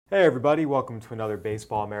Hey everybody, welcome to another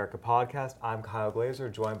Baseball America podcast. I'm Kyle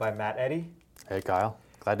Glazer, joined by Matt Eddy. Hey Kyle,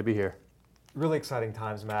 glad to be here. Really exciting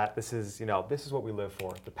times, Matt. This is what we live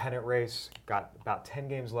for. The pennant race, got about 10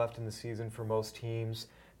 games left in the season for most teams.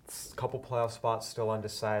 A couple playoff spots still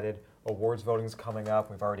undecided. Awards voting's coming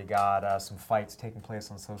up. We've already got some fights taking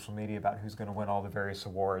place on social media about who's going to win all the various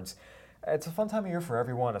awards. It's a fun time of year for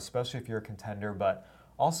everyone, especially if you're a contender, but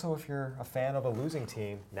also if you're a fan of a losing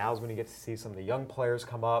team. Now's when you get to see some of the young players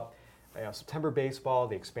come up. September baseball,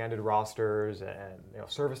 the expanded rosters, and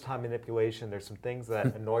service time manipulation. There's some things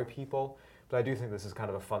that annoy people, but I do think this is kind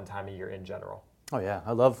of a fun time of year in general. Oh yeah,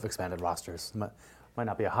 I love expanded rosters. Might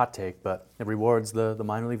not be a hot take, but it rewards the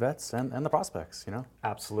minor league vets and the prospects,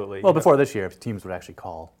 Absolutely. Well, before this year, if teams would actually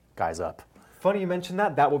call guys up. Funny you mentioned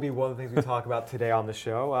that. That will be one of the things we talk about today on the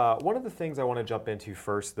show. One of the things I want to jump into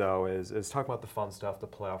first, though, is talk about the fun stuff, the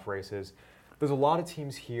playoff races. There's a lot of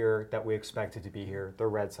teams here that we expected to be here. The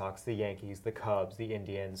Red Sox, the Yankees, the Cubs, the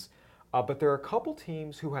Indians. But there are a couple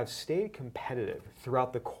teams who have stayed competitive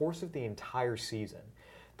throughout the course of the entire season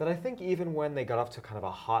that I think even when they got off to kind of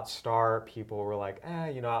a hot start, people were like,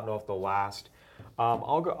 I don't know if they'll last.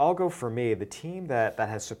 I'll go for me. The team that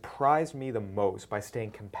has surprised me the most by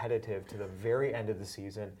staying competitive to the very end of the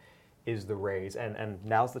season is the Rays. And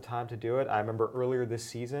now's the time to do it. I remember earlier this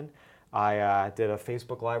season, I did a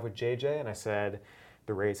Facebook Live with JJ, and I said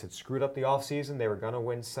the Rays had screwed up the offseason. They were going to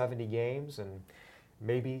win 70 games, and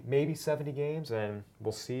maybe 70 games, and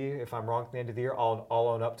we'll see if I'm wrong at the end of the year. I'll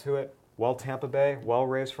own up to it. Well, Tampa Bay, well,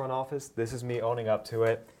 Rays front office, this is me owning up to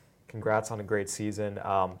it. Congrats on a great season.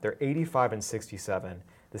 They're 85-67,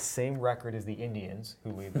 the same record as the Indians,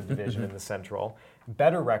 who lead the division in the Central.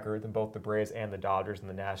 Better record than both the Braves and the Dodgers in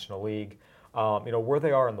the National League. Where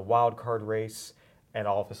they are in the wild card race, and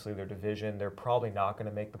obviously their division, they're probably not going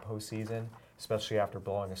to make the postseason, especially after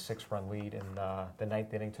blowing a 6-run lead in the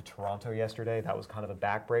ninth inning to Toronto yesterday. That was kind of a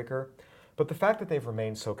backbreaker. But the fact that they've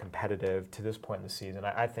remained so competitive to this point in the season,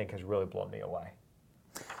 I think has really blown me away.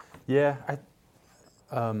 Yeah,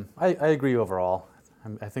 I agree overall.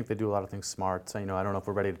 I think they do a lot of things smart. I don't know if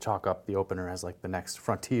we're ready to chalk up the opener as like the next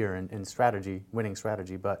frontier in strategy, winning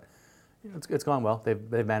strategy, but it's gone well.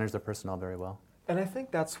 They've managed their personnel very well. And I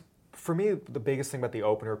think that's, for me, the biggest thing about the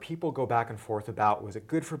opener. People go back and forth about, was it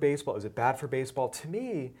good for baseball? Is it bad for baseball? To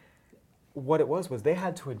me, what it was they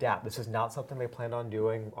had to adapt. This is not something they planned on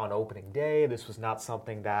doing on opening day. This was not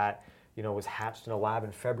something that was hatched in a lab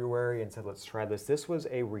in February and said, let's try this. This was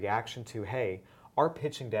a reaction to, hey, our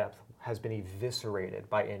pitching depth has been eviscerated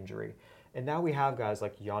by injury. And now we have guys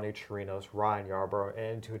like Yonny Chirinos, Ryan Yarbrough,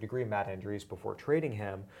 and to a degree Matt Andriese before trading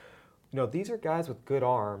him. These are guys with good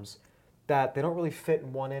arms that they don't really fit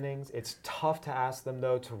in one innings. It's tough to ask them,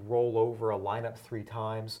 though, to roll over a lineup 3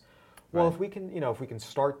 times. Well, Right. if we can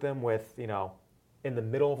start them with, in the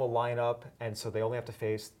middle of a lineup, and so they only have to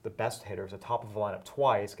face the best hitters, the top of the lineup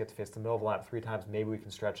twice, get to face the middle of the lineup 3 times, maybe we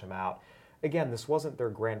can stretch them out. Again, this wasn't their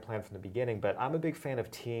grand plan from the beginning, but I'm a big fan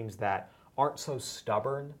of teams that aren't so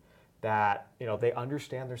stubborn that, they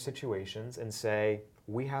understand their situations and say,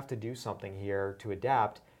 we have to do something here to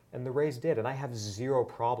adapt, and the Rays did, and I have zero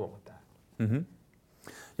problem with that. Mm-hmm.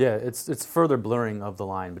 Yeah, it's further blurring of the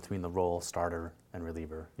line between the role starter and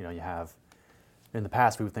reliever. You have, in the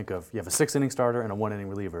past we would think of, you have a 6-inning starter and a 1-inning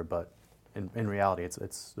reliever, but in reality,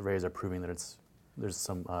 it's the Rays are proving that there's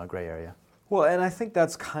some gray area. Well, and I think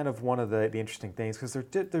that's kind of one of the interesting things, because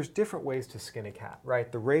there's different ways to skin a cat,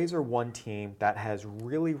 right? The Rays are one team that has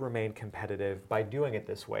really remained competitive by doing it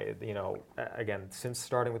this way. Again, since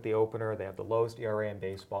starting with the opener, they have the lowest ERA in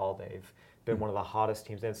baseball. They've been one of the hottest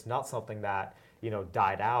teams, and it's not something that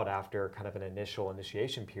died out after kind of an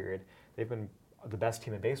initiation period. They've been the best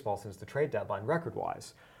team in baseball since the trade deadline,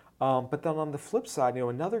 record-wise. But then on the flip side,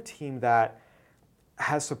 another team that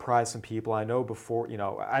has surprised some people. I know for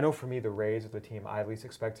me, the Rays are the team I at least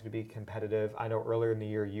expected to be competitive. I know earlier in the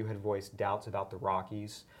year you had voiced doubts about the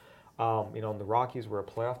Rockies. And the Rockies were a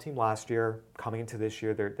playoff team last year. Coming into this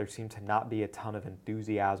year, there seemed to not be a ton of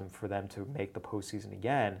enthusiasm for them to make the postseason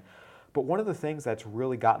again. But one of the things that's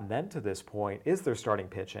really gotten them to this point is their starting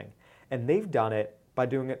pitching. And they've done it by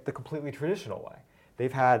doing it the completely traditional way.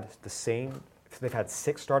 They've had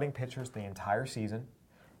 6 starting pitchers the entire season.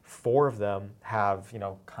 4 of them have,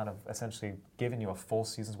 kind of essentially given you a full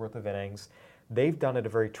season's worth of innings. They've done it a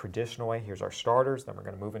very traditional way. Here's our starters, then we're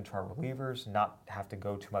going to move into our relievers, not have to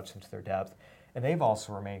go too much into their depth. And they've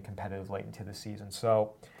also remained competitive late into the season.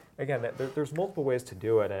 So, again, there's multiple ways to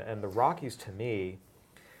do it. And the Rockies, to me,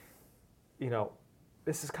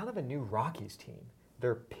 this is kind of a new Rockies team.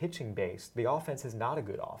 They're pitching based. The offense is not a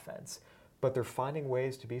good offense, but they're finding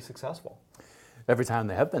ways to be successful. Every time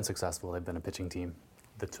they have been successful, they've been a pitching team.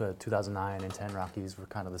 The 2009 and 10 Rockies were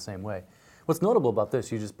kind of the same way. What's notable about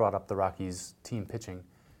this, you just brought up the Rockies team pitching.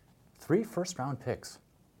 3 first-round picks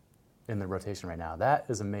in the rotation right now. That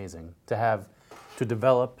is amazing. To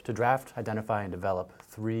draft, identify, and develop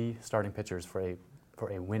 3 starting pitchers for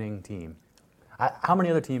a winning team. How many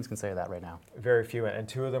other teams can say that right now? Very few, and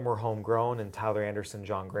 2 of them were homegrown, and Tyler Anderson,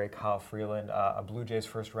 John Gray, Kyle Freeland, a Blue Jays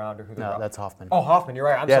first rounder. No, that's Hoffman. Oh, Hoffman, you're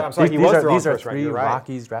right. I'm sorry, he was their own first round. These are 3 You're right.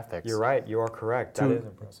 Rockies draft picks. You're right, you are correct. That is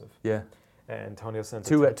impressive. Yeah. And Antonio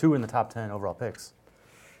Senza. 2 in the top 10 overall picks.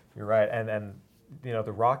 You're right, and you know,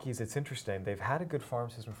 the Rockies, it's interesting. They've had a good farm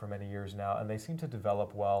system for many years now, and they seem to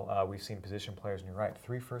develop well. We've seen position players, and you're right,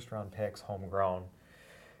 3 first-round picks, homegrown.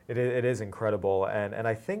 It is incredible, and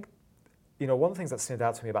I think, you know, one of the things that stands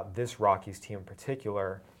out to me about this Rockies team in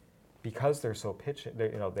particular, because they're so pitching,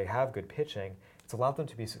 they have good pitching, it's allowed them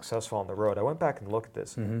to be successful on the road. I went back and looked at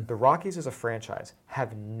this. Mm-hmm. The Rockies as a franchise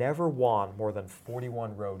have never won more than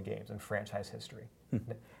 41 road games in franchise history.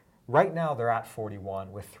 Right now, they're at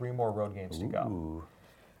 41 with 3 more road games to go. Ooh.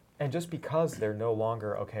 And just because they're no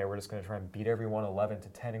longer, okay, we're just going to try and beat everyone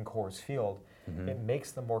 11-10 in Coors Field, it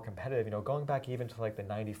makes them more competitive. You know, going back even to like the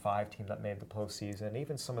 95 team that made the postseason, and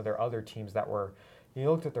even some of their other teams that were, you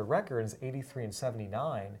looked at their records, 83 and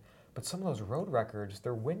 79, but some of those road records,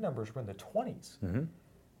 their win numbers were in the 20s. Mm-hmm.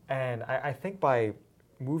 And I think by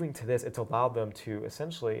moving to this, it's allowed them to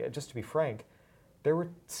essentially, just to be frank, there were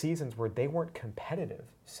seasons where they weren't competitive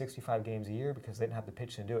 65 games a year because they didn't have the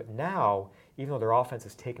pitching to do it. Now, even though their offense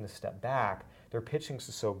has taken a step back, their pitching is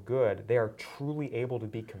so good, they are truly able to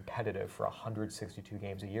be competitive for 162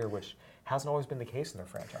 games a year, which hasn't always been the case in their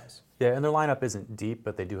franchise. Yeah, and their lineup isn't deep,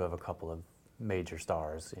 but they do have a couple of major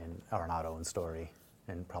stars in Arenado and Story,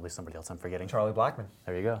 and probably somebody else I'm forgetting. Charlie Blackmon.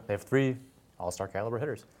 There you go. They have 3 all-star caliber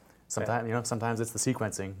hitters. Sometimes it's the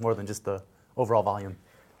sequencing more than just the overall volume.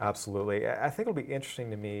 Absolutely. I think it'll be interesting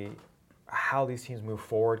to me how these teams move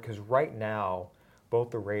forward, because right now, both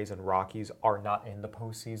the Rays and Rockies are not in the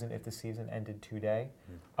postseason if the season ended today.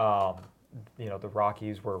 You know, the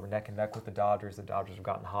Rockies were neck and neck with the Dodgers. The Dodgers have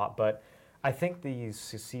gotten hot. But I think these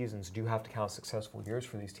seasons do have to count successful years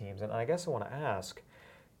for these teams. And I guess I want to ask,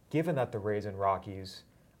 given that the Rays and Rockies,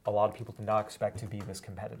 a lot of people did not expect to be this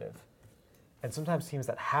competitive, and sometimes teams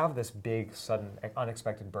that have this big, sudden,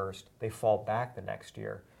 unexpected burst, they fall back the next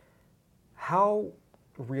year. How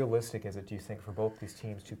realistic is it, do you think, for both these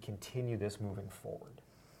teams to continue this moving forward?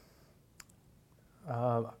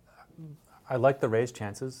 I like the Rays'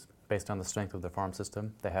 chances based on the strength of their farm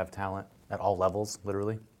system. They have talent at all levels,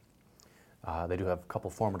 literally. They do have a couple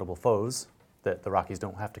formidable foes that the Rockies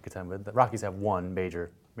don't have to contend with. The Rockies have 1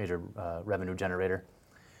 major revenue generator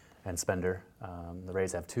and spender. The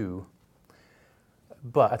Rays have 2.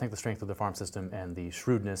 But I think the strength of the farm system and the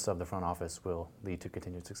shrewdness of the front office will lead to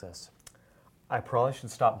continued success. I probably should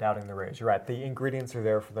stop doubting the Rays. You're right. The ingredients are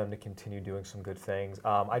there for them to continue doing some good things.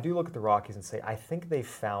 I do look at the Rockies and say, I think they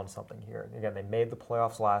found something here. Again, they made the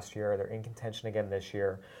playoffs last year. They're in contention again this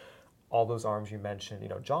year. All those arms you mentioned. You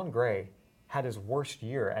know, John Gray had his worst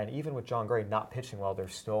year, and even with John Gray not pitching well, they're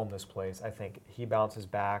still in this place. I think he bounces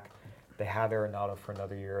back. They have Arenado for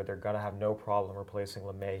another year. They're going to have no problem replacing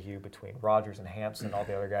LeMahieu between Rogers and Hampson and all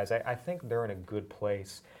the other guys. I think they're in a good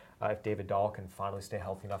place if David Dahl can finally stay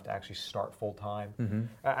healthy enough to actually start full-time. Mm-hmm.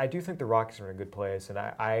 I do think the Rockies are in a good place, and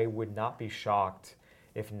I would not be shocked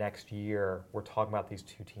if next year we're talking about these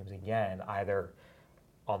 2 teams again, either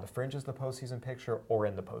on the fringes of the postseason picture or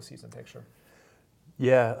in the postseason picture.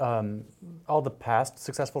 Yeah, all the past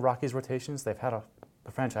successful Rockies rotations, the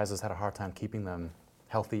franchise has had a hard time keeping them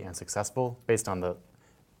healthy and successful based on the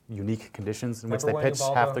unique conditions in which they pitch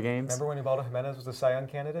half the games. Remember when Ubaldo Jimenez was a Cy Young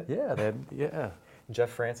candidate? Yeah. Jeff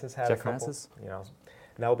Francis had a couple. Francis. You know,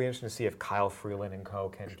 and that will be interesting to see if Kyle Freeland and co.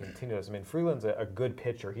 can continue this. I mean, Freeland's a good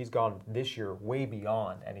pitcher. He's gone this year way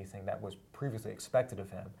beyond anything that was previously expected of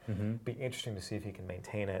him. Mm-hmm. Be interesting to see if he can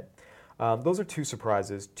maintain it. Those are 2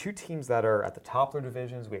 surprises. 2 teams that are at the top of their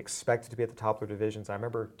divisions. We expected to be at the top of their divisions. I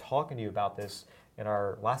remember talking to you about this in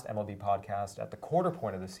our last MLB podcast at the quarter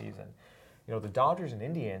point of the season. You know, the Dodgers and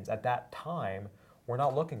Indians at that time were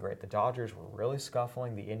not looking great. The Dodgers were really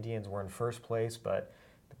scuffling. The Indians were in first place, but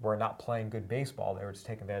were not playing good baseball. They were just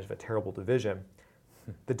taking advantage of a terrible division.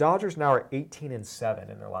 The Dodgers now are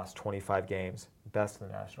 18-7 in their last 25 games, best in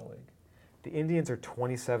the National League. The Indians are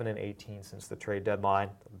 27-18 since the trade deadline,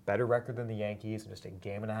 a better record than the Yankees, and just a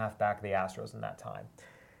game and a half back of the Astros in that time.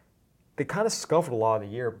 They kind of scuffled a lot of the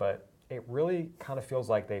year, but it really kind of feels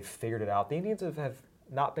like they've figured it out. The Indians have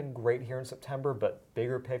not been great here in September, but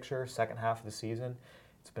bigger picture, second half of the season,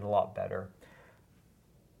 it's been a lot better.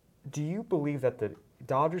 Do you believe that the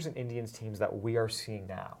Dodgers and Indians teams that we are seeing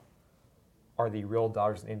now are the real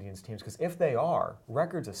Dodgers and Indians teams. Because if they are,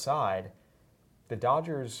 records aside, the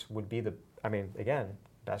Dodgers would be again,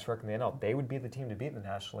 best record in the NL. They would be the team to beat in the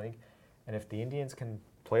National League. And if the Indians can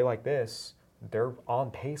play like this, they're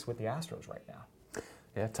on pace with the Astros right now.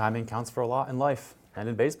 Yeah, timing counts for a lot in life and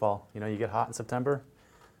in baseball. You know, you get hot in September.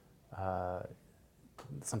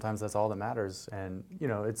 Sometimes that's all that matters. And, you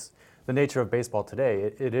know, it's the nature of baseball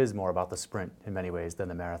today. It is more about the sprint in many ways than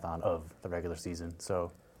the marathon of the regular season.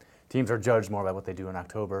 So teams are judged more by what they do in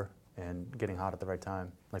October, and getting hot at the right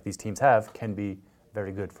time, like these teams have, can be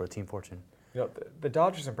very good for a team fortune. You know, the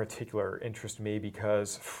Dodgers in particular interest me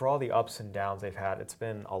because for all the ups and downs they've had, it's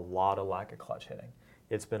been a lot of lack of clutch hitting.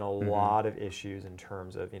 It's been a lot of issues in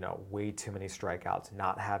terms of, you know, way too many strikeouts,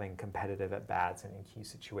 not having competitive at-bats in key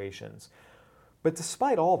situations. But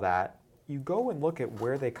despite all that, you go and look at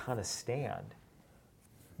where they kind of stand.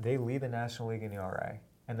 They lead the National League in ERA,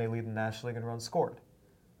 and they lead the National League in runs scored.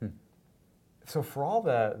 So for all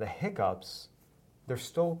the hiccups, they're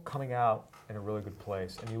still coming out in a really good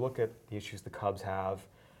place. And you look at the issues the Cubs have.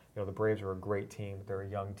 You know, the Braves are a great team. They're a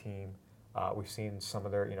young team. We've seen some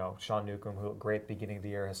of their, you know, Sean Newcomb, who great at the beginning of the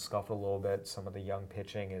year, has scuffled a little bit. Some of the young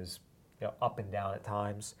pitching is, you know, up and down at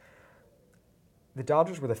times. The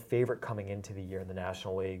Dodgers were the favorite coming into the year in the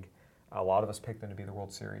National League. A lot of us picked them to be the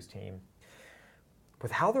World Series team.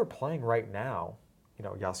 With how they're playing right now, you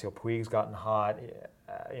know, Yasiel Puig's gotten hot.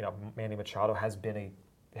 You know, Manny Machado has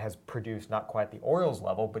produced not quite the Orioles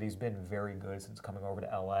level, but he's been very good since coming over to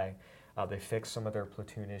LA. They fixed some of their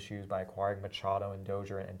platoon issues by acquiring Machado and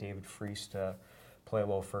Dozier and David Freese to play a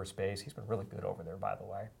little first base. He's been really good over there, by the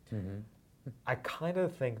way. I kind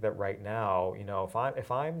of think that right now, you know,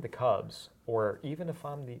 if I'm the Cubs, or even if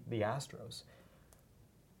I'm the Astros,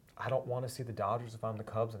 I don't want to see the Dodgers if I'm the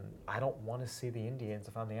Cubs, and I don't want to see the Indians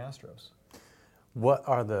if I'm the Astros. What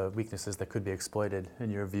are the weaknesses that could be exploited, in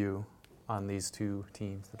your view, on these two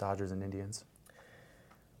teams, the Dodgers and Indians?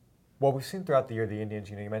 Well, we've seen throughout the year the Indians,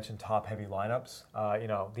 you know, you mentioned top-heavy lineups. You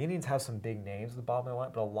know, the Indians have some big names at the bottom of the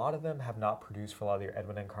lineup, but a lot of them have not produced for a lot of the year.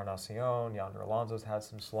 Edwin Encarnacion, Yonder Alonso's had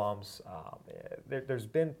some slumps. There's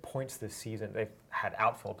been points this season. They've had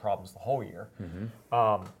outfield problems the whole year.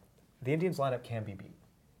 The Indians lineup can be beat.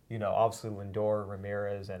 You know, obviously Lindor,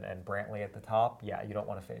 Ramirez, and Brantley at the top. Yeah, you don't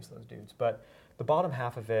want to face those dudes. But the bottom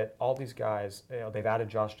half of it, all these guys, you know, they've added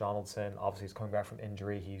Josh Donaldson. Obviously, he's coming back from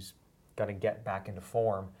injury. He's got to get back into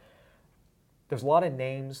form. There's a lot of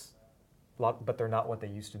names, but they're not what they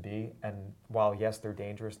used to be. And while, yes, they're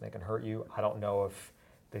dangerous and they can hurt you, I don't know if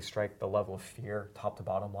they strike the level of fear, top to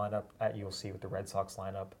bottom lineup, that you'll see with the Red Sox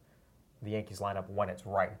lineup, the Yankees lineup when it's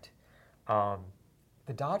right.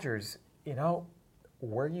 The Dodgers, you know,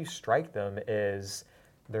 where you strike them is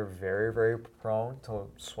they're very, very prone to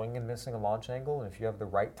swing and missing a launch angle, and if you have the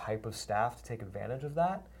right type of staff to take advantage of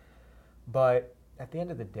that. But at the end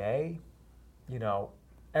of the day, you know,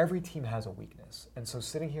 every team has a weakness. And so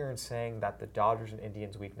sitting here and saying that the Dodgers and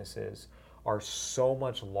Indians' weaknesses are so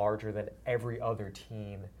much larger than every other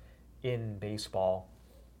team in baseball,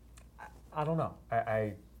 I don't know.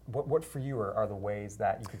 What for you are the ways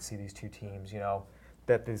that you could see these two teams, you know,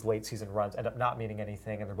 that these late season runs end up not meaning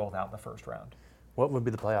anything and they're both out in the first round? What would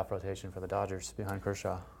be the playoff rotation for the Dodgers behind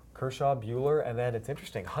Kershaw? Kershaw, Buehler, and then it's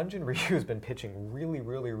interesting. Hyun-Jin Ryu has been pitching really,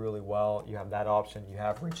 really, really well. You have that option. You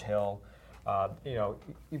have Rich Hill. You know,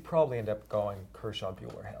 you probably end up going Kershaw,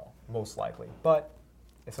 Buehler, Hill, most likely. But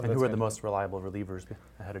and who are the most reliable relievers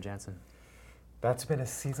ahead of Jansen? That's been a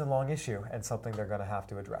season-long issue and something they're going to have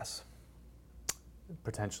to address.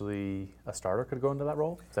 Potentially a starter could go into that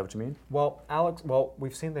role? Is that what you mean? Well,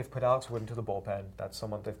 we've seen they've put Alex Wood into the bullpen. That's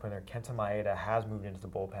someone they've put in there. Kenta Maeda has moved into the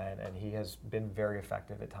bullpen, and he has been very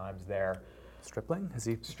effective at times there. Stripling?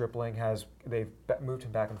 Stripling they've moved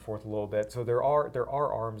him back and forth a little bit. So there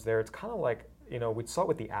are arms there. It's kind of like, you know, we saw it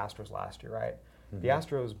with the Astros last year, right? The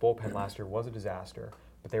Astros bullpen last year was a disaster,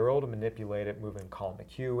 but they were able to manipulate it, moving Colin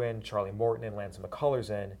McHugh in, Charlie Morton in, Lance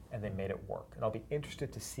McCullers in, and they made it work. And I'll be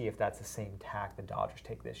interested to see if that's the same tack the Dodgers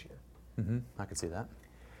take this year. I could see that.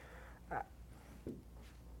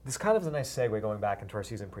 This kind of is a nice segue going back into our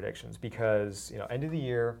season predictions because, you know, end of the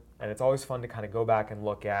year, and it's always fun to kind of go back and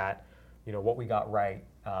look at, you know, what we got right.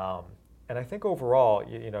 And I think overall,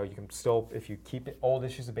 you know, you can still, if you keep old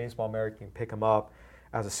issues of baseball America, you can pick them up.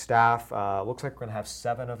 As a staff, looks like we're going to have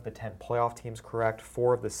 7 of the 10 playoff teams correct,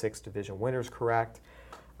 4 of the 6 division winners correct.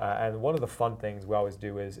 And one of the fun things we always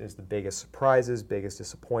do is the biggest surprises, biggest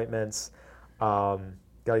disappointments. Got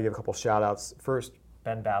to give a couple shout outs. First,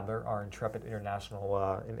 Ben Badler, our intrepid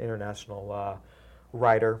international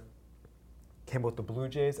writer, came with the Blue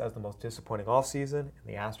Jays as the most disappointing offseason and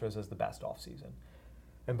the Astros as the best offseason.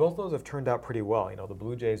 And both those have turned out pretty well. You know, the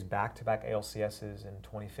Blue Jays back-to-back ALCSs in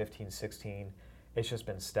 2015-16. It's just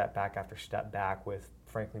been step back after step back with,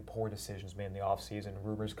 frankly, poor decisions made in the offseason.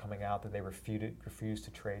 Rumors coming out that they refused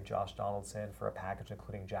to trade Josh Donaldson for a package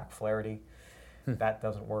including Jack Flaherty. That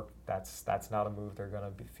doesn't work. That's not a move they're going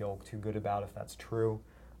to feel too good about if that's true.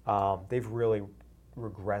 They've really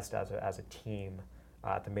regressed as a team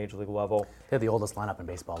at the major league level. They had the oldest lineup in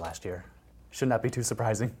baseball last year. Shouldn't that be too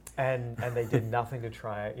surprising? And they did nothing to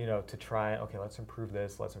try, okay, let's improve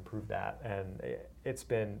this, let's improve that. And it's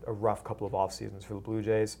been a rough couple of off seasons for the Blue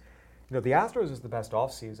Jays. You know, the Astros is the best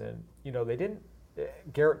off season. You know,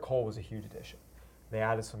 Garrett Cole was a huge addition. They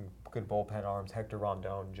added some good bullpen arms, Hector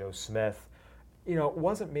Rondon, Joe Smith. You know, it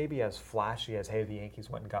wasn't maybe as flashy as, hey, the Yankees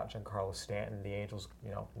went and got Giancarlo Stanton, the Angels,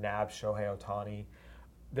 nabbed Shohei Ohtani.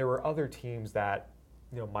 There were other teams that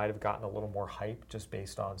might have gotten a little more hype just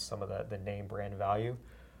based on some of the name brand value.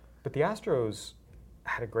 But the Astros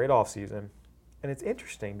had a great offseason. And it's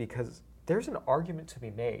interesting because there's an argument to be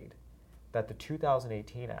made that the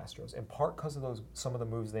 2018 Astros, in part because of some of the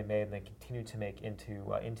moves they made and they continue to make into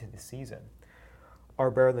the season, are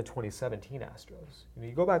better than the 2017 Astros.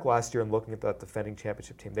 You go back last year and looking at the defending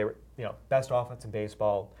championship team, they were best offense in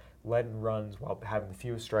baseball, led in runs while having the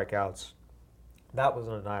fewest strikeouts. That was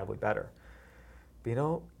undeniably better. But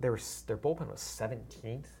their bullpen was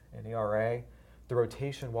 17th in ERA. The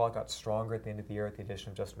rotation, while it got stronger at the end of the year with the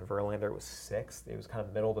addition of Justin Verlander, it was 6th. It was kind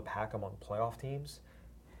of middle of the pack among playoff teams.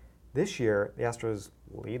 This year, the Astros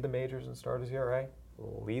lead the majors in starters ERA,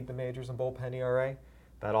 lead the majors in bullpen ERA.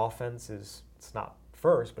 That offense it's not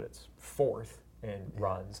first, but it's 4th in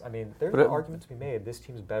runs. I mean, there's an argument to be made. This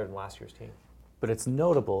team's better than last year's team. But it's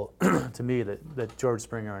notable to me that George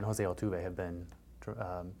Springer and Jose Altuve have been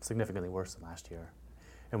significantly worse than last year.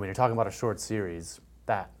 And when you're talking about a short series,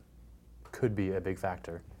 that could be a big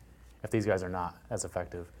factor if these guys are not as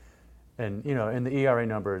effective. And, in the ERA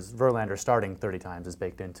numbers, Verlander starting 30 times is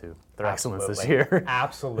baked into their excellence this year.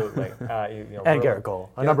 Absolutely. And Garrett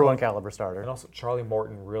Cole, a number one caliber starter. And also Charlie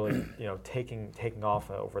Morton really, taking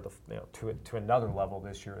off over to another level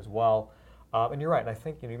this year as well. And you're right. And I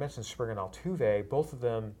think, you mentioned Springer and Altuve. Both of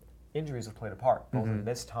them, injuries have played a part. Both of them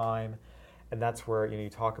missed time. And that's where, you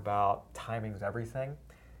talk about timing's everything.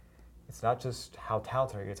 It's not just how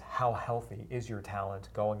talented are you, it's how healthy is your talent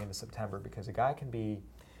going into September, because a guy can be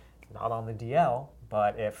not on the DL,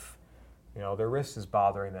 but if their wrist is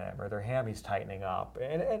bothering them or their hammy's tightening up,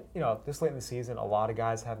 and this late in the season, a lot of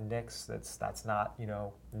guys have nicks. That's not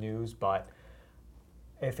news, but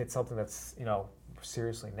if it's something that's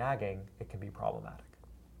seriously nagging, it can be problematic.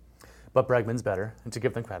 But Bregman's better, and to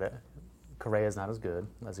give them credit, Correa's not as good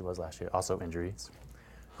as he was last year. Also injuries.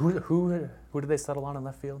 Who did they settle on in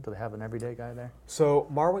left field? Do they have an everyday guy there? So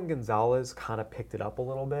Marwin Gonzalez kind of picked it up a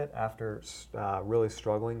little bit after really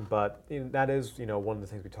struggling, but that is one of the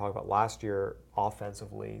things we talked about last year.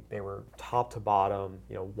 Offensively, they were top to bottom,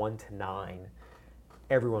 1 to 9.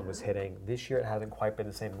 Everyone was hitting. This year, it hasn't quite been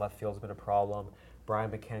the same. Left field's been a problem. Brian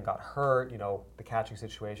McCann got hurt. The catching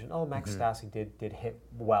situation. Max Stassi did hit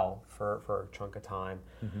well for a chunk of time,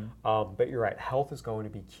 but you're right. Health is going to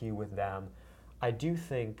be key with them. I do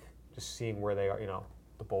think just seeing where they are,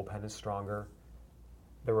 the bullpen is stronger.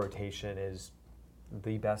 The rotation is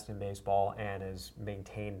the best in baseball and has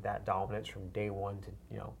maintained that dominance from day one to,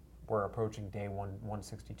 we're approaching day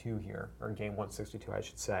 162 here, or game 162, I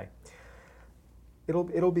should say.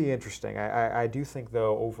 It'll be interesting. I do think,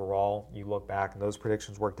 though, overall, you look back and those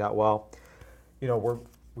predictions worked out well.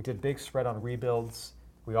 We did big spread on rebuilds.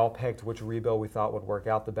 We all picked which rebuild we thought would work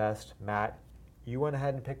out the best. Matt, you went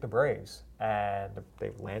ahead and picked the Braves, and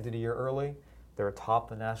they've landed a year early. They're atop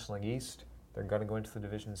the National League East. They're going to go into the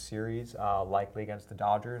division series, likely against the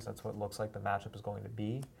Dodgers. That's what it looks like the matchup is going to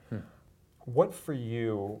be. What for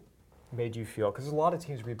you made you feel, because there's a lot of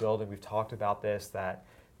teams rebuilding, we've talked about this, that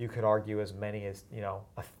you could argue as many as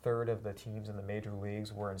a third of the teams in the major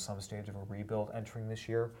leagues were in some stage of a rebuild entering this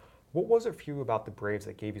year. What was it for you about the Braves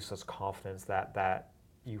that gave you such confidence that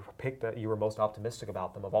you picked that you were most optimistic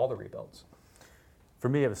about them of all the rebuilds? For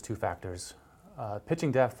me, it was two factors.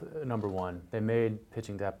 Pitching depth, number one. They made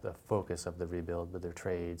pitching depth the focus of the rebuild with their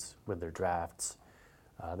trades, with their drafts.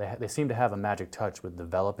 They seem to have a magic touch with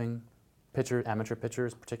developing amateur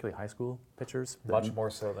pitchers, particularly high school pitchers. Much more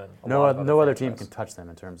so than no other team can touch them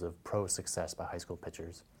in terms of pro success by high school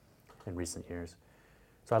pitchers in recent years.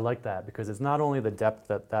 So I like that because it's not only the depth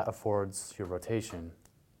that affords your rotation.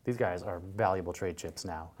 These guys are valuable trade chips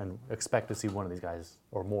now, and expect to see one of these guys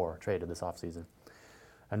or more traded this offseason.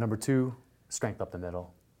 And number two, strength up the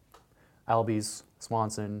middle. Albies,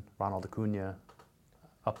 Swanson, Ronald Acuna,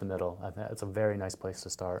 up the middle. It's a very nice place to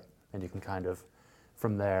start, and you can kind of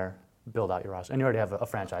from there, build out your roster. And you already have a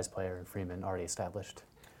franchise player in Freeman already established.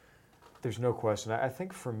 There's no question. I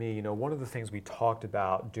think for me, one of the things we talked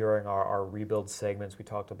about during our rebuild segments, we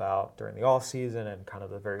talked about during the off season and kind of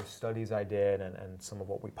the various studies I did and some of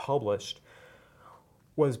what we published,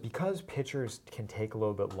 was because pitchers can take a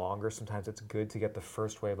little bit longer, sometimes it's good to get the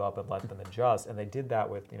first wave up and let them adjust. And they did that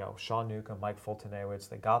with, Sean Newcomb, Mike Fultonewicz.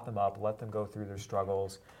 They got them up, let them go through their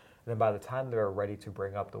struggles. And then by the time they're ready to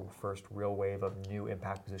bring up the first real wave of new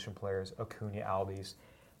impact position players, Acuna, Albies,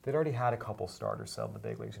 they'd already had a couple starters settled in the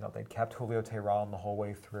big leagues. They'd kept Julio Teheran the whole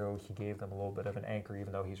way through. He gave them a little bit of an anchor,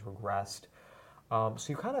 even though he's regressed. So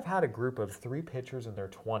you kind of had a group of 3 pitchers in their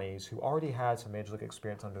 20s who already had some major league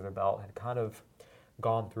experience under their belt, had kind of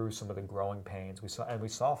gone through some of the growing pains. We saw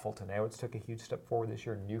Fultonewicz took a huge step forward this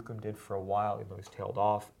year. Newcomb did for a while, even though he's tailed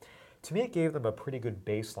off. To me, it gave them a pretty good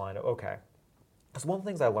baseline of, okay, because one of the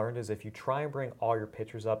things I learned is if you try and bring all your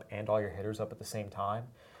pitchers up and all your hitters up at the same time,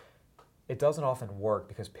 it doesn't often work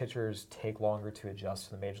because pitchers take longer to adjust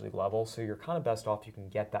to the major league level. So you're kind of best off you can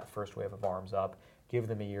get that first wave of arms up, give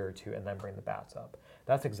them a year or two, and then bring the bats up.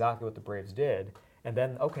 That's exactly what the Braves did. And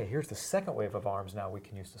then, okay, here's the second wave of arms now we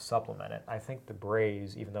can use to supplement it. I think the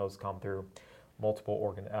Braves, even though it's come through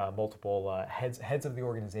multiple heads of the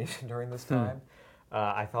organization during this time,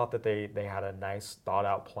 I thought that they had a nice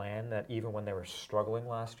thought-out plan that even when they were struggling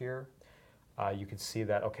last year, you could see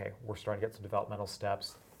that, okay, we're starting to get some developmental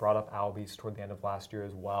steps. Brought up Albies toward the end of last year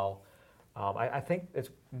as well. I think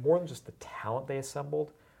it's more than just the talent they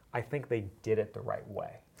assembled. I think they did it the right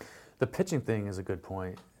way. The pitching thing is a good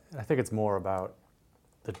point. I think it's more about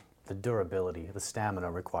the durability, the stamina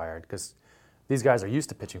required, because these guys are used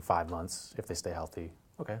to pitching 5 months if they stay healthy.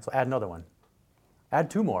 Okay, so add another one. Add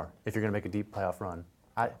 2 more if you're going to make a deep playoff run.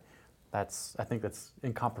 I think that's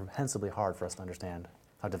incomprehensibly hard for us to understand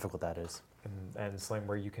how difficult that is. And something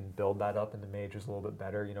where you can build that up in the majors a little bit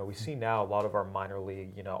better. We see now a lot of our minor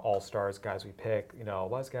league, all-stars guys we pick, a lot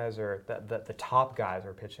of those guys are, the top guys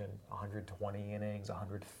are pitching 120 innings,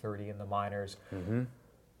 130 in the minors. Mm-hmm.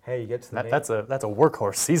 Hey, you get to the that's a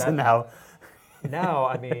workhorse season now. Now,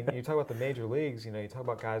 I mean, you talk about the major leagues, you talk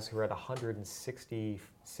about guys who are at 160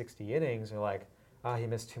 innings, and you're like, he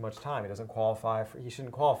missed too much time. He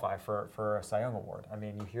shouldn't qualify for a Cy Young Award. I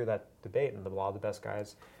mean, you hear that debate, and a lot of the best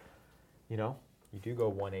guys, you do go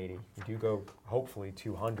 180. You do go, hopefully,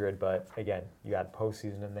 200, but again, you add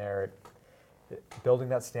postseason in there. Building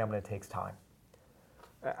that stamina takes time.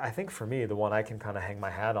 I think for me, the one I can kind of hang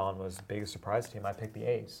my hat on was the biggest surprise team. I picked the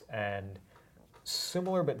A's, and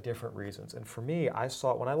similar but different reasons. And for me,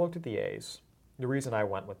 when I looked at the A's, the reason I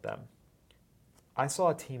went with them, I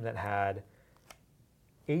saw a team that had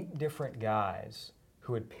 8 different guys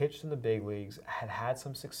who had pitched in the big leagues, had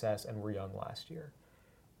some success, and were young last year.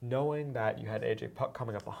 Knowing that you had A.J. Puk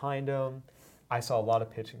coming up behind him, I saw a lot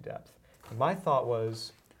of pitching depth. And my thought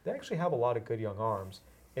was, they actually have a lot of good young arms.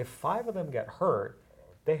 If 5 of them get hurt,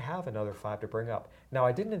 they have another 5 to bring up. Now,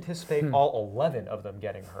 I didn't anticipate all 11 of them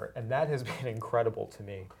getting hurt, and that has been incredible to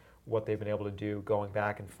me, what they've been able to do, going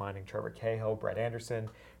back and finding Trevor Cahill, Brett Anderson.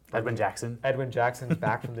 Edwin Jackson's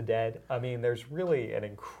back from the dead. I mean, there's really an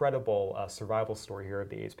incredible survival story here of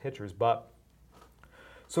the A's pitchers.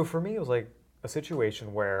 So for me, it was like a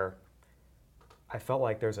situation where I felt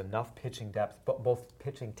like there's enough pitching depth, but both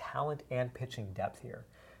pitching talent and pitching depth here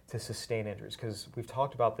to sustain injuries. Because we've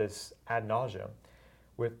talked about this ad nauseum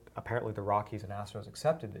with apparently the Rockies and Astros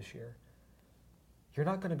accepted this year. You're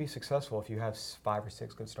not going to be successful if you have 5 or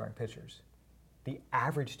 6 good starting pitchers. The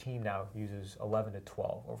average team now uses 11 to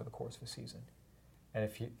 12 over the course of a season. And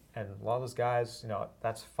a lot of those guys,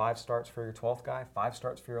 that's 5 starts for your 12th guy, 5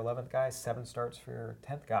 starts for your 11th guy, 7 starts for your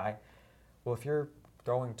 10th guy. Well, if you're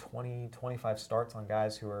throwing 20, 25 starts on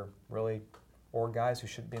guys who are really, or guys who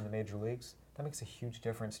shouldn't be in the major leagues, that makes a huge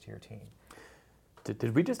difference to your team.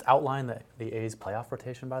 Did we just outline the A's playoff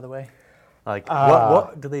rotation, by the way?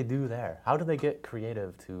 What do they do there? How do they get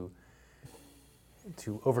creative to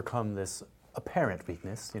overcome this apparent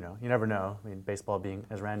weakness? You never know. I mean, baseball being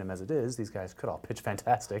as random as it is, these guys could all pitch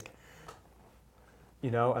fantastic.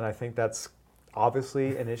 And I think that's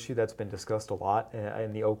obviously an issue that's been discussed a lot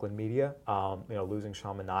in the Oakland media. Losing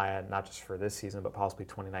Sean Manaea, not just for this season, but possibly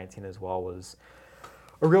 2019 as well, was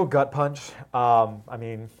a real gut punch.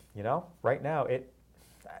 Right now,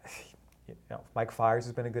 Mike Fiers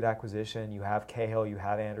has been a good acquisition. You have Cahill, you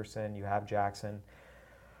have Anderson, you have Jackson.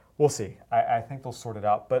 We'll see. I think they'll sort it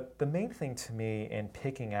out. But the main thing to me in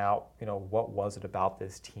picking out, what was it about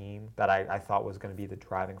this team that I thought was going to be the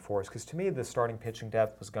driving force? Because to me, the starting pitching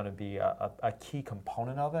depth was going to be a key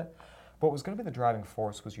component of it. But what was going to be the driving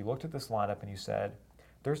force was you looked at this lineup and you said,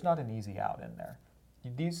 there's not an easy out in there.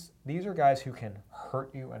 these are guys who can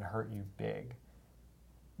hurt you and hurt you big,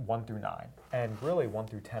 1 through 9, and really 1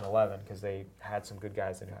 through 10, 11, because they had some good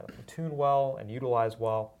guys that knew how to platoon well and utilize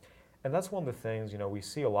well. And that's one of the things, we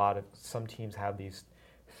see a lot of some teams have these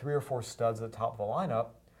 3 or 4 studs at the top of the lineup.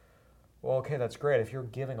 Well, okay, that's great. If you're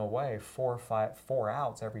giving away 4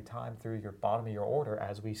 outs every time through your bottom of your order,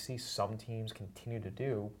 as we see some teams continue to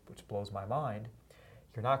do, which blows my mind,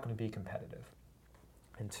 you're not going to be competitive.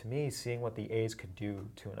 And to me, seeing what the A's could do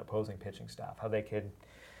to an opposing pitching staff, how they could,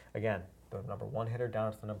 again, the number 1 hitter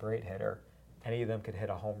down to the number 8 hitter, any of them could hit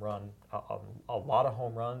a home run, a lot of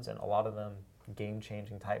home runs, and a lot of them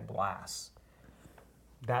game-changing type blasts.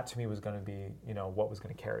 That to me was going to be, what was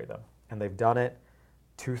going to carry them. And they've done it.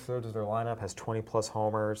 2/3 of their lineup has 20-plus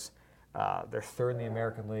homers. They're 3rd in the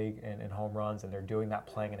American League in home runs, and they're doing that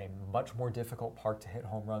playing in a much more difficult park to hit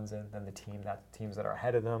home runs in than the teams that are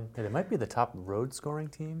ahead of them. Yeah, they might be the top road scoring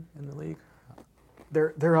team in the league. They're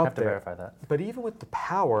up there. I have to verify that. But even with the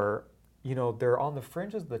power, they're on the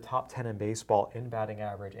fringes of the top 10 in baseball in batting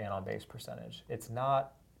average and on base percentage. It's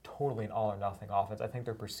not totally an all or nothing offense. I think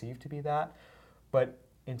they're perceived to be that, but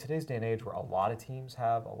in today's day and age where a lot of teams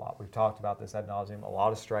have we've talked about this ad nauseum, a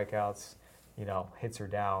lot of strikeouts, hits are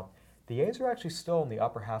down, the A's are actually still in the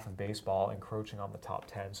upper half of baseball, encroaching on the top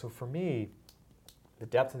 10. So for me, the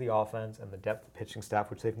depth of the offense and the depth of the pitching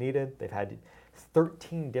staff, which they've needed, they've had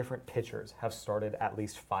 13 different pitchers have started at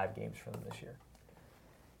least 5 games for them this year.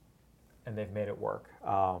 And they've made it work.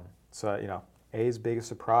 A's biggest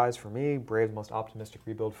surprise for me, Braves' most optimistic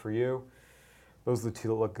rebuild for you. Those are the 2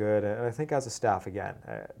 that look good, and I think as a staff, again,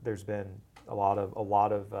 there's been a lot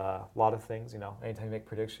of things. Anytime you make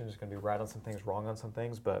predictions, you're going to be right on some things, wrong on some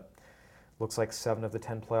things. But looks like 7 of the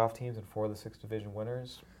 10 playoff teams and 4 of the 6 division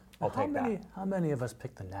winners. I'll take that. How many of us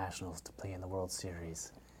picked the Nationals to play in the World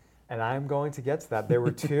Series? And I'm going to get to that. There were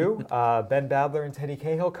 2, Ben Badler and Teddy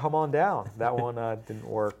Cahill. Come on down. That one didn't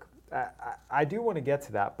work. I do want to get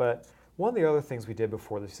to that, but one of the other things we did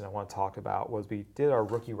before the season I want to talk about was we did our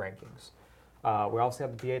rookie rankings. We also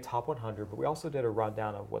had the BA Top 100, but we also did a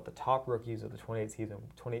rundown of what the top rookies of the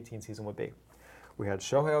 2018 season would be. We had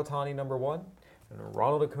Shohei Ohtani number 1 and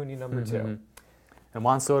Ronald Acuna number 2. And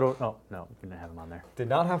Juan Soto, oh, no, we didn't have him on there. Did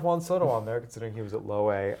not have Juan Soto on there, considering he was at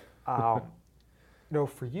low A.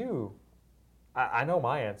 For you, I know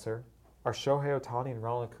my answer. Are Shohei Ohtani and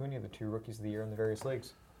Ronald Acuna the 2 rookies of the year in the various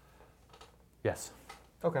leagues? Yes.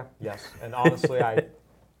 Okay, yes. And honestly,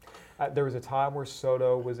 there was a time where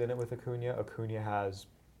Soto was in it with Acuna. Acuna has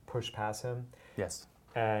pushed past him. Yes.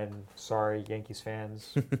 And sorry, Yankees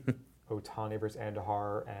fans, Ohtani versus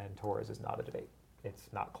Andujar and Torres is not a debate. It's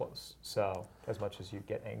not close. So as much as you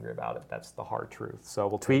get angry about it, that's the hard truth. So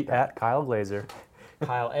we'll tweet at Kyle Glazer.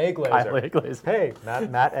 Kyle A. Glazer. Kyle A. Glazer. Hey,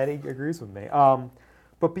 Matt Eddy agrees with me.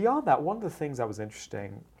 But beyond that, one of the things that was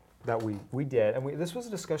interesting that we did, and this was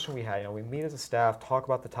a discussion we had. We meet as a staff, talk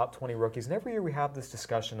about the top 20 rookies, and every year we have this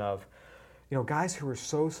discussion of, guys who are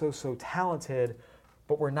so talented,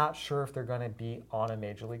 but we're not sure if they're going to be on a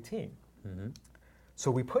major league team. Mm-hmm.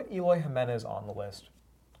 So we put Eloy Jimenez on the list,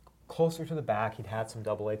 closer to the back. He'd had some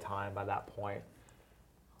AA time by that point.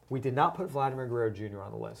 We did not put Vladimir Guerrero Jr.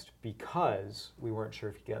 on the list because we weren't sure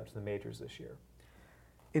if he'd get up to the majors this year.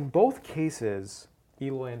 In both cases,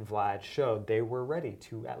 Eloy and Vlad showed they were ready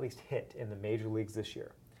to at least hit in the major leagues this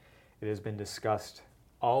year. It has been discussed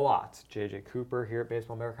a lot. J.J. Cooper here at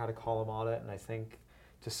Baseball America had a column on it, and I think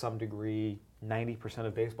to some degree 90%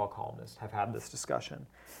 of baseball columnists have had this discussion.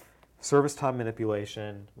 Service time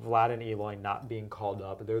manipulation, Vlad and Eloy not being called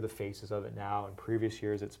up, they're the faces of it now. In previous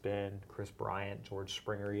years it's been Chris Bryant, George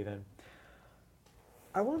Springer even.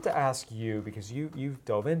 I wanted to ask you, because you've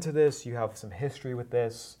dove into this, you have some history with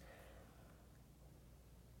this.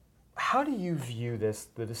 How do you view this,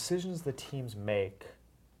 the decisions the teams make,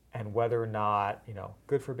 and whether or not,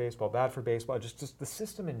 good for baseball, bad for baseball, just the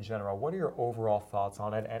system in general? What are your overall thoughts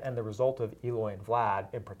on it, and the result of Eloy and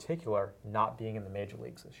Vlad, in particular, not being in the major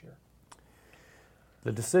leagues this year?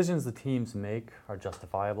 The decisions the teams make are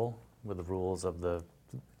justifiable with the rules of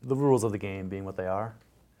the game being what they are,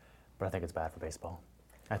 but I think it's bad for baseball.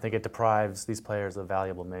 I think it deprives these players of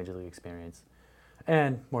valuable major league experience,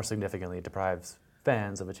 and more significantly, it deprives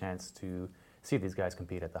fans of a chance to see these guys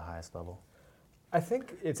compete at the highest level. I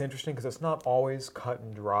think it's interesting because it's not always cut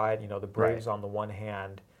and dried. The Braves Right. on the one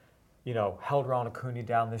hand, held Ronald Acuna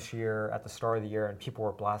down this year at the start of the year, and people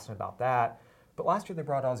were blasting about that. But last year they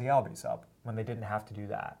brought Ozzie Albies up when they didn't have to do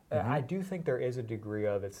that. Mm-hmm. I do think there is a degree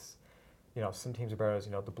of it's, some teams are better as,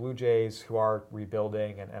 the Blue Jays who are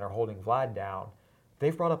rebuilding and are holding Vlad down.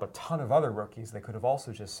 They've brought up a ton of other rookies. They could have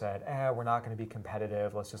also just said, we're not going to be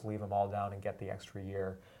competitive. Let's just leave them all down and get the extra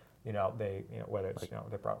year. Whether it's,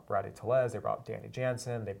 they brought Brady Tellez, they brought Danny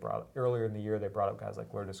Jansen, earlier in the year, they brought up guys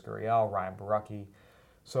like Lourdes Gurriel, Ryan Barucki.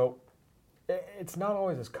 So it's not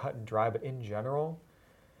always as cut and dry, but in general,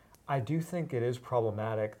 I do think it is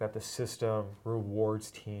problematic that the system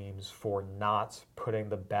rewards teams for not putting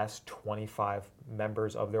the best 25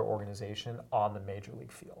 members of their organization on the major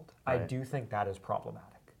league field. Right. I do think that is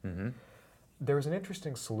problematic. Mm-hmm. There's an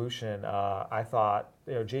interesting solution. I thought,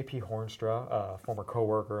 J.P. Hornstra, a former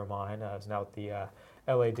coworker of mine, is now at the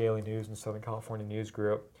LA Daily News and Southern California News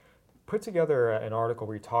Group, put together an article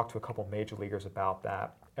where he talked to a couple major leaguers about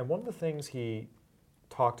that. And one of the things he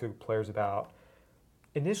talked to players about,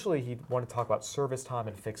 initially he wanted to talk about service time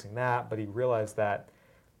and fixing that, but he realized that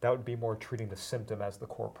would be more treating the symptom as the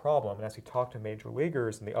core problem. And as he talked to major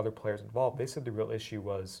leaguers and the other players involved, they said the real issue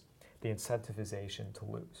was the incentivization to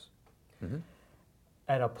lose. Mm-hmm.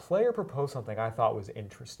 And a player proposed something I thought was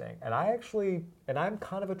interesting. And I'm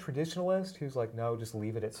kind of a traditionalist who's like, no, just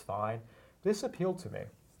leave it, it's fine. This appealed to me.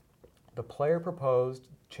 The player proposed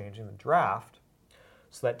changing the draft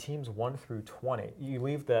so that teams 1 through 20, you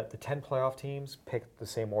leave the 10 playoff teams, pick the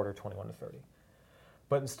same order, 21 to 30.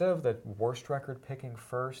 But instead of the worst record picking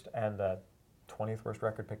first and the 20th worst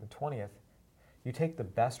record picking 20th, you take the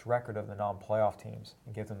best record of the non-playoff teams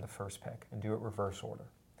and give them the first pick and do it reverse order.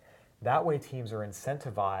 That way teams are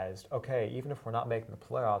incentivized, okay, even if we're not making the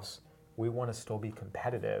playoffs, we want to still be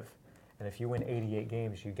competitive. And if you win 88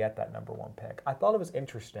 games, you get that number 1 pick. I thought it was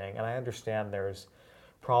interesting, and I understand there's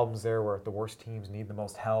problems there where the worst teams need the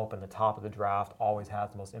most help and the top of the draft always has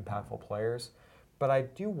the most impactful players. But I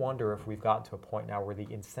do wonder if we've gotten to a point now where the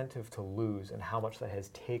incentive to lose and how much that has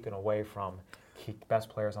taken away from best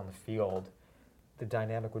players on the field, the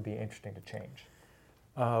dynamic would be interesting to change.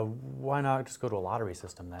 Why not just go to a lottery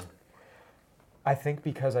system then? I think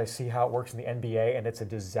because I see how it works in the NBA, and it's a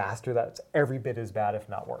disaster that's every bit as bad, if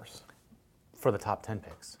not worse. For the top 10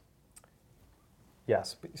 picks.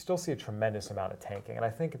 Yes, but you still see a tremendous amount of tanking. And I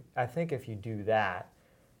think if you do that,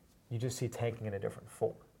 you just see tanking in a different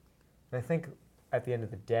form. And I think at the end of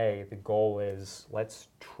the day, the goal is let's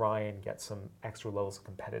try and get some extra levels of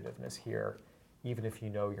competitiveness here, even if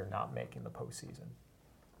you're not making the postseason.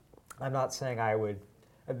 I'm not saying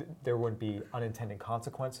there wouldn't be unintended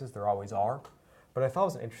consequences. There always are. But I thought it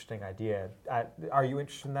was an interesting idea. Are you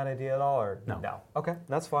interested in that idea at all, or no? Okay,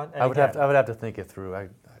 that's fine. I would have to think it through.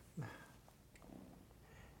 It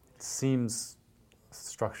seems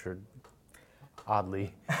structured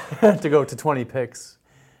oddly to go to 20 picks,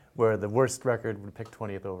 where the worst record would pick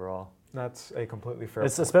 20th overall. That's a completely fair.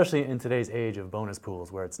 It's especially in today's age of bonus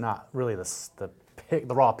pools, where it's not really the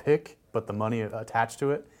raw pick, but the money attached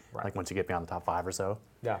to it. Right. Like once you get beyond the top 5 or so.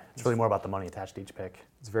 Yeah. It's really more about the money attached to each pick.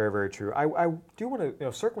 It's very, very true. I do want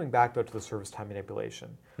to, circling back though to the service time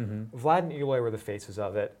manipulation, Vlad and Eloy were the faces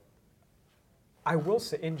of it. I will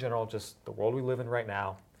say in general, just the world we live in right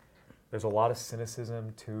now, there's a lot of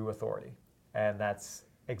cynicism to authority, and that's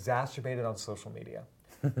exacerbated on social media.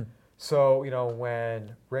 So,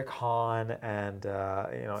 when Rick Hahn and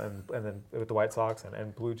then with the White Sox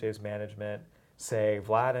and Blue Jays management say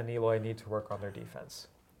Vlad and Eloy need to work on their defense,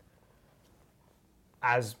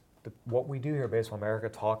 as what we do here at Baseball America,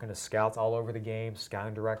 talking to scouts all over the game,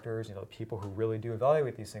 scouting directors, the people who really do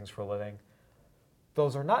evaluate these things for a living,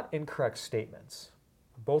 those are not incorrect statements.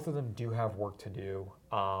 Both of them do have work to do,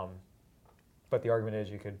 but the argument is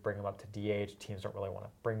you could bring them up to DH. Teams don't really want to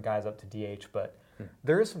bring guys up to DH, but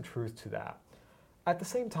there is some truth to that. At the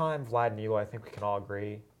same time, Vlad and Eloy, I think we can all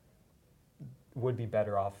agree, would be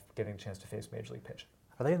better off getting a chance to face Major League pitching.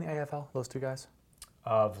 Are they in the AFL, those two guys?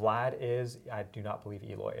 Vlad is. I do not believe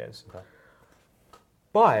Eloy is. Okay.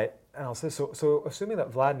 But, and I'll say, so assuming that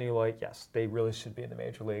Vlad and Eloy, yes, they really should be in the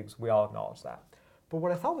major leagues. We all acknowledge that. But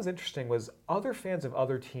what I thought was interesting was other fans of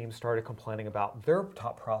other teams started complaining about their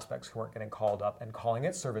top prospects who weren't getting called up and calling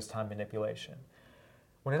it service time manipulation,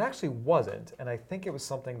 when it actually wasn't. And I think it was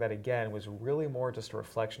something that, again, was really more just a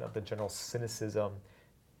reflection of the general cynicism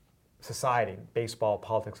society, baseball,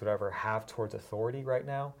 politics, whatever, have towards authority right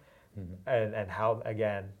now. And how,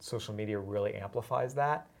 again, social media really amplifies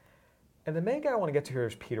that. And the main guy I want to get to here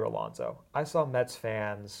is Peter Alonso. I saw Mets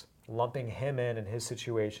fans lumping him in his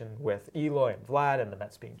situation with Eloy and Vlad and the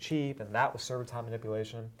Mets being cheap, and that was service time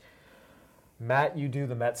manipulation. Matt, you do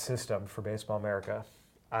the Mets system for Baseball America.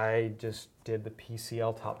 I just did the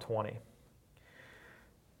PCL top 20.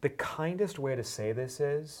 The kindest way to say this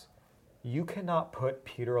is you cannot put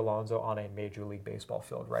Peter Alonso on a Major League Baseball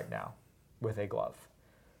field right now with a glove.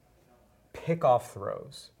 Pickoff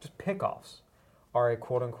throws, just pickoffs, are a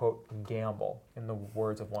quote-unquote gamble, in the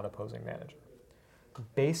words of one opposing manager.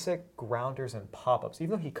 basic grounders and pop-ups,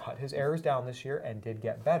 even though he cut his errors down this year and did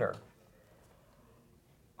get better,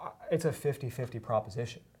 it's a 50-50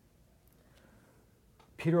 proposition.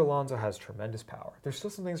 Peter Alonso has tremendous power. There's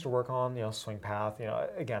still some things to work on, swing path.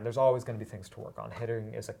 Again, there's always going to be things to work on.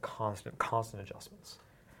 Hitting is a constant adjustments.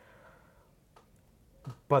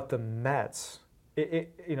 But the Mets,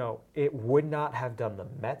 it would not have done the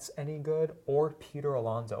Mets any good or Peter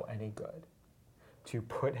Alonso any good to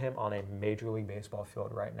put him on a Major League Baseball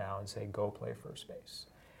field right now and say, go play first base.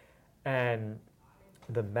 And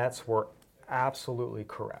the Mets were absolutely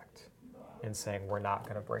correct in saying we're not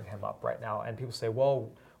going to bring him up right now. And people say,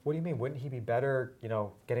 well, what do you mean? Wouldn't he be better,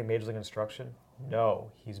 getting Major League instruction?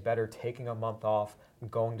 No, he's better taking a month off,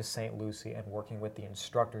 going to St. Lucie and working with the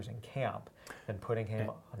instructors in camp than putting him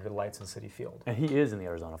under the lights in Citi Field. And he is in the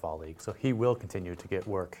Arizona Fall League, so he will continue to get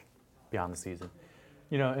work beyond the season.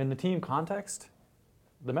 In the team context,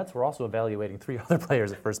 the Mets were also evaluating 3 other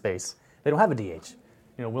players at first base. They don't have a DH.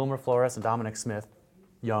 Wilmer Flores and Dominic Smith,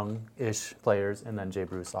 young-ish players, and then Jay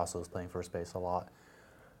Bruce also is playing first base a lot.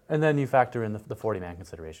 And then you factor in the 40-man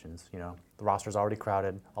considerations. The roster's already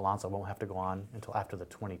crowded. Alonso won't have to go on until after the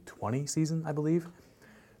 2020 season, I believe.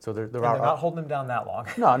 So they're not holding him down that long.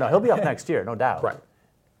 No, he'll be up next year, no doubt. Right.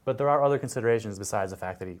 But there are other considerations besides the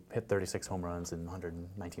fact that he hit 36 home runs and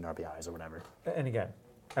 119 RBIs or whatever. And again,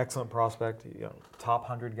 excellent prospect, top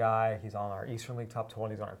 100 guy. He's on our Eastern League top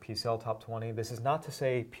 20. He's on our PCL top 20. This is not to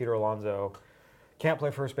say Peter Alonso can't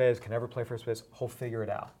play first base, can never play first base. He'll figure it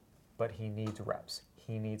out. But he needs reps.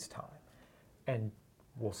 He needs time. And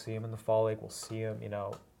we'll see him in the Fall League. We'll see him,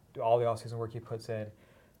 do all the offseason work he puts in.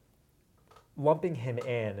 Lumping him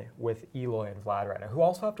in with Eloy and Vlad right now, who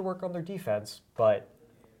also have to work on their defense, but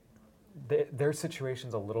their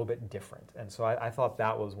situation's a little bit different. And so I thought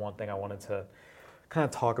that was one thing I wanted to kind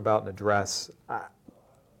of talk about and address.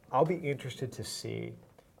 I'll be interested to see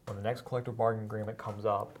when the next collective bargaining agreement comes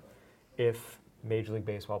up if Major League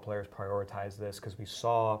Baseball players prioritize this, because we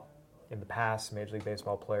saw in the past Major League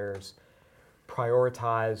Baseball players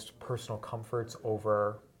prioritized personal comforts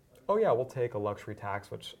over, oh yeah, we'll take a luxury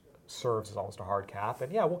tax, which serves as almost a hard cap,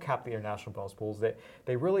 and yeah, we'll cap the international bonus pools.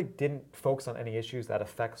 They really didn't focus on any issues that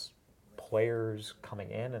affects players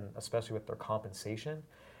coming in, and especially with their compensation.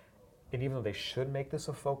 And even though they should make this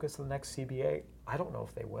a focus of the next CBA, I don't know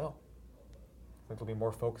if they will. I think they'll be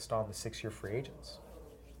more focused on the 6-year free agents.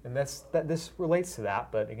 And this relates to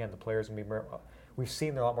that, but again, the players are going to be we've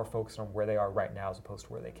seen they're a lot more focused on where they are right now as opposed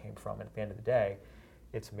to where they came from. And at the end of the day,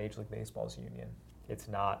 it's Major League Baseball's union. It's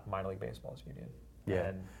not Minor League Baseball's union.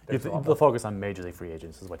 Yeah. The focus on Major League free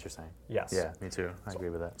agents is what you're saying. Yes. Yeah, me too. I agree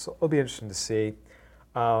with that. So it'll be interesting to see.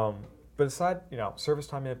 But aside, service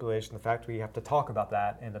time manipulation, the fact we have to talk about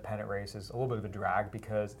that in the pennant race is a little bit of a drag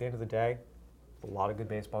because at the end of the day, a lot of good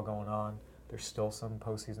baseball going on. There's still some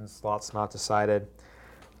postseason slots not decided.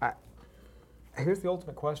 Here's the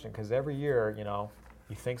ultimate question, because every year,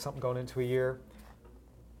 you think something going into a year,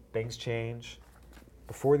 things change.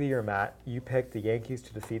 Before the year, Matt, you picked the Yankees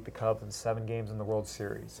to defeat the Cubs in 7 games in the World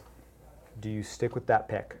Series. Do you stick with that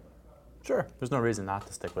pick? Sure. There's no reason not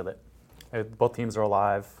to stick with it. Both teams are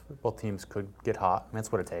alive. Both teams could get hot. That's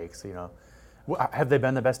what it takes. Have they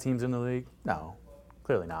been the best teams in the league? No,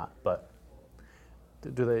 clearly not. But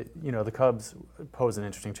do they? The Cubs pose an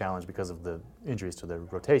interesting challenge because of the injuries to their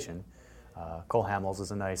rotation. Cole Hamels is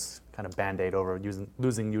a nice kind of Band-Aid over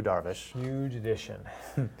losing Yu Darvish. Huge addition.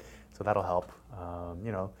 So that'll help.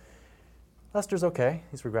 Lester's okay.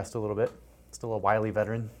 He's regressed a little bit. Still a wily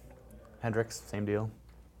veteran. Hendricks, same deal.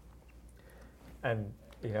 And,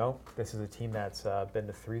 this is a team that's been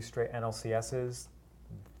to 3 straight NLCSs.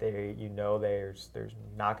 There's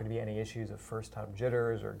not going to be any issues of first-time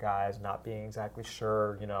jitters or guys not being exactly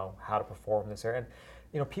sure, how to perform in this area. And,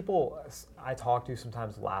 people I talk to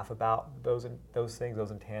sometimes laugh about those things,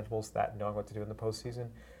 those intangibles, that knowing what to do in the postseason.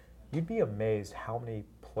 You'd be amazed how many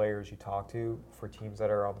players you talk to for teams that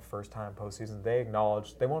are on the first time postseason. They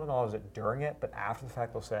won't acknowledge it during it, but after the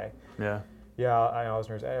fact they'll say, yeah, I know.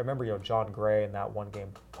 I remember, John Gray in that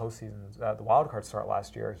 1-game postseason, the wild card start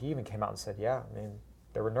last year. He even came out and said, yeah,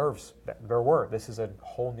 there were nerves. There were. This is a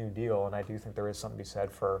whole new deal, and I do think there is something to be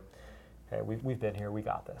said for, hey, we've been here, we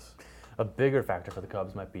got this. A bigger factor for the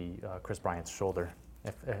Cubs might be Chris Bryant's shoulder,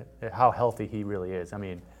 how healthy he really is.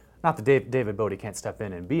 Not that David Bodie can't step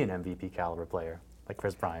in and be an MVP caliber player like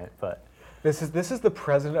Chris Bryant, but this is the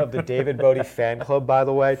president of the David Bodie fan club, by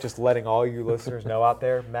the way. Just letting all you listeners know out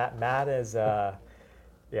there. Matt is, for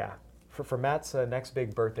Matt's next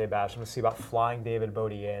big birthday bash, I'm gonna see about flying David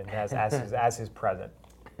Bodie in as his present.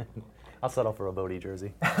 I'll settle for a Bodie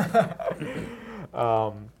jersey.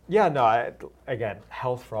 Yeah, no, again,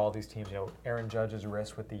 health for all these teams. You know, Aaron Judge's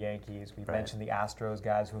wrist with the Yankees. We mentioned the Astros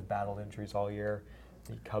guys who have battled injuries all year.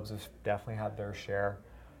 The Cubs have definitely had their share.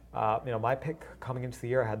 You know, my pick coming into the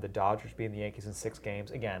year, I had the Dodgers beating the Yankees in 6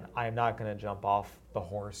 games. Again, I am not going to jump off the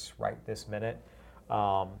horse right this minute.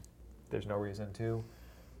 There's no reason to.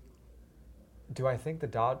 Do I think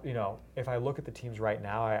you know, if I look at the teams right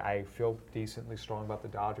now, I feel decently strong about the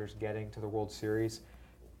Dodgers getting to the World Series.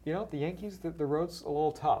 You know, the Yankees, the road's a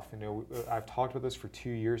little tough. You know, I've talked about this for 2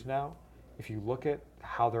 years now. If you look at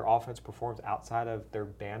how their offense performs outside of their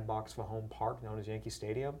bandbox of a home park known as Yankee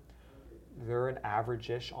Stadium, they're an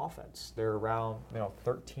average-ish offense. They're around, you know,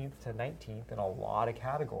 13th to 19th in a lot of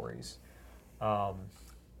categories. And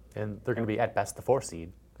they're going to be at best the 4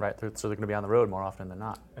 seed, right? So they're going to be on the road more often than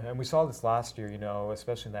not. And we saw this last year, you know,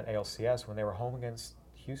 especially in that ALCS when they were home against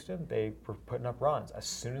Houston, they were putting up runs. As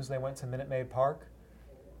soon as they went to Minute Maid Park,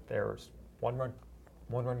 there was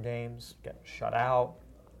one-run games, getting shut out.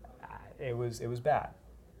 It was bad.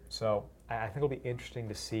 So I think it'll be interesting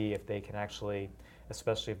to see if they can actually,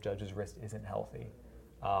 especially if Judge's wrist isn't healthy,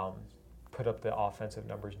 put up the offensive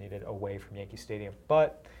numbers needed away from Yankee Stadium.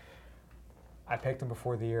 But I picked them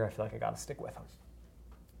before the year. I feel like I got to stick with them.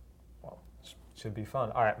 Well, should be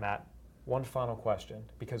fun. All right, Matt, one final question,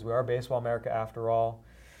 because we are Baseball America after all,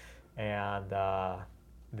 and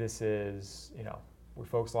this is, you know, we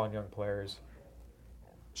focus on young players.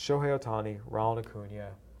 Shohei Ohtani, Ronald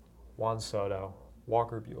Acuna, Juan Soto,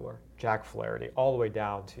 Walker Buehler, Jack Flaherty, all the way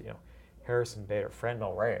down to, you know, Harrison Bader,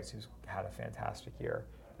 Franmil Reyes, who's had a fantastic year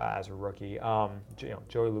as a rookie, you know,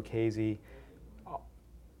 Joey Lucchesi,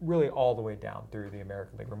 really all the way down through the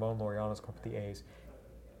American League. Ramon Laureano's come with the A's.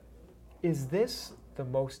 Is this the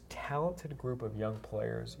most talented group of young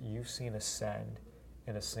players you've seen ascend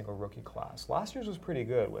in a single rookie class? Last year's was pretty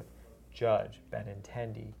good with Judge,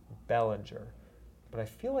 Benintendi, Bellinger. But I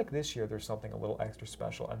feel like this year there's something a little extra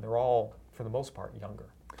special, and they're all, for the most part,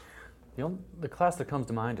 younger. The class that comes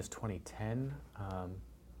to mind is 2010.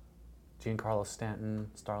 Giancarlo Stanton,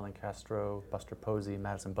 Starlin Castro, Buster Posey,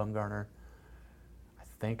 Madison Bumgarner. I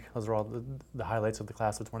think those are all the highlights of the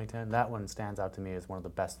class of 2010. That one stands out to me as one of the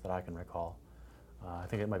best that I can recall. I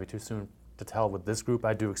think it might be too soon to tell with this group.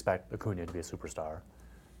 I do expect Acuna to be a superstar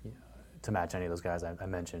to match any of those guys I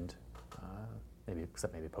mentioned,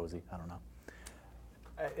 except maybe Posey. I don't know.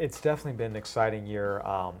 It's definitely been an exciting year.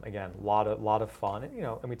 Again, a lot of fun. And, you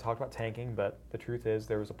know, and we talked about tanking, but the truth is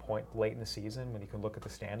there was a point late in the season when you can look at the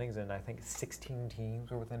standings, and I think 16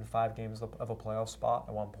 teams were within 5 games of a playoff spot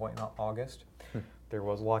at one point in August. There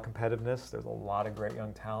was a lot of competitiveness. There's a lot of great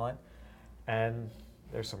young talent, and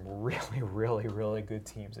there's some really, really, really good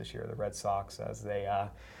teams this year. The Red Sox, as they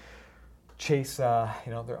chase,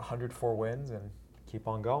 you know, their 104 wins and keep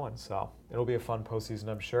on going. So it'll be a fun postseason,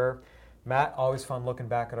 I'm sure. Matt, always fun looking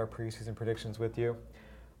back at our preseason predictions with you.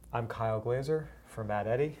 I'm Kyle Glazer for Matt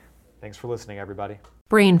Eddy. Thanks for listening, everybody.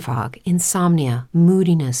 Brain fog, insomnia,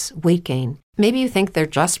 moodiness, weight gain. Maybe you think they're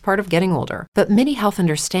just part of getting older, but MIDI Health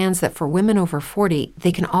understands that for women over 40,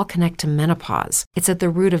 they can all connect to menopause. It's at the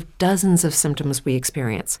root of dozens of symptoms we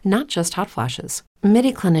experience, not just hot flashes.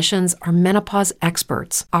 MIDI clinicians are menopause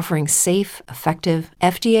experts, offering safe, effective,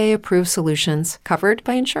 FDA-approved solutions covered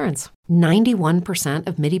by insurance. 91%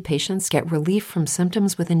 of MIDI patients get relief from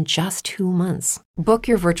symptoms within just 2 months. Book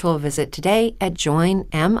your virtual visit today at joinmidi.com.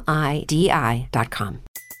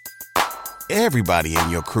 Everybody in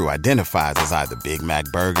your crew identifies as either Big Mac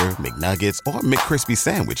Burger, McNuggets, or McCrispy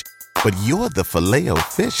Sandwich. But you're the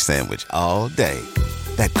Filet-O-Fish Sandwich all day.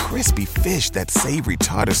 That crispy fish, that savory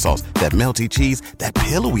tartar sauce, that melty cheese, that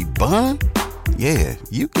pillowy bun. Yeah,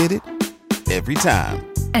 you get it. Every time.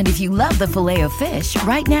 And if you love the Filet-O-Fish,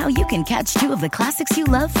 right now you can catch 2 of the classics you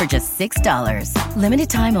love for just $6. Limited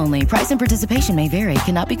time only. Price and participation may vary.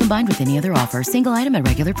 Cannot be combined with any other offer. Single item at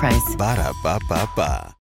regular price. Ba-da-ba-ba-ba.